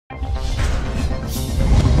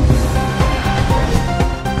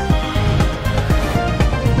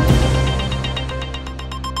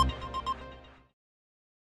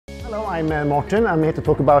Hello, I'm Morten. I'm here to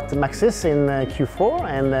talk about Maxis in Q4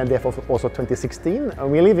 and therefore also 2016.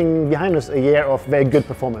 We're leaving behind us a year of very good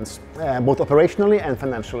performance, both operationally and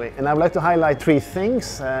financially. And I would like to highlight three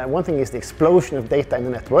things. One thing is the explosion of data in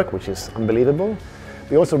the network, which is unbelievable.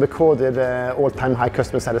 We also recorded all-time high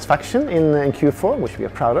customer satisfaction in Q4, which we are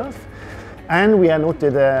proud of. And we have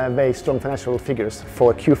noted very strong financial figures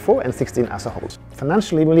for Q4 and 16 as a whole.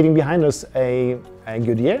 Financially, we're leaving behind us a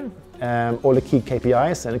good year. All the key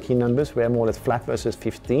KPIs and the key numbers were more or less flat versus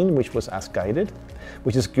 15, which was as guided,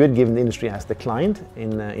 which is good given the industry has declined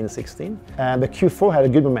in 16. But Q4 had a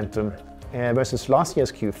good momentum versus last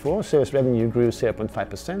year's Q4. Service revenue grew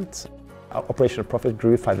 0.5%, our operational profit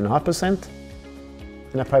grew 5.5%,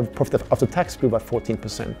 and our profit after tax grew by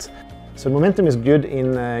 14%. So momentum is good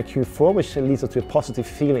in Q4, which leads us to a positive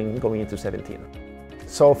feeling going into 17.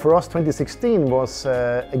 So for us, 2016 was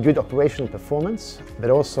a good operational performance, but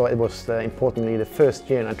also it was importantly the first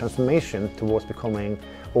year in our transformation towards becoming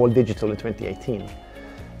all digital in 2018.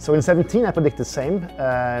 So in 17, I predict the same.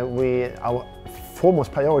 Our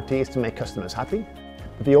foremost priority is to make customers happy.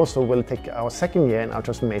 But we also will take our second year in our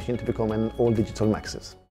transformation to become an all digital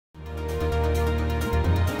Maxis.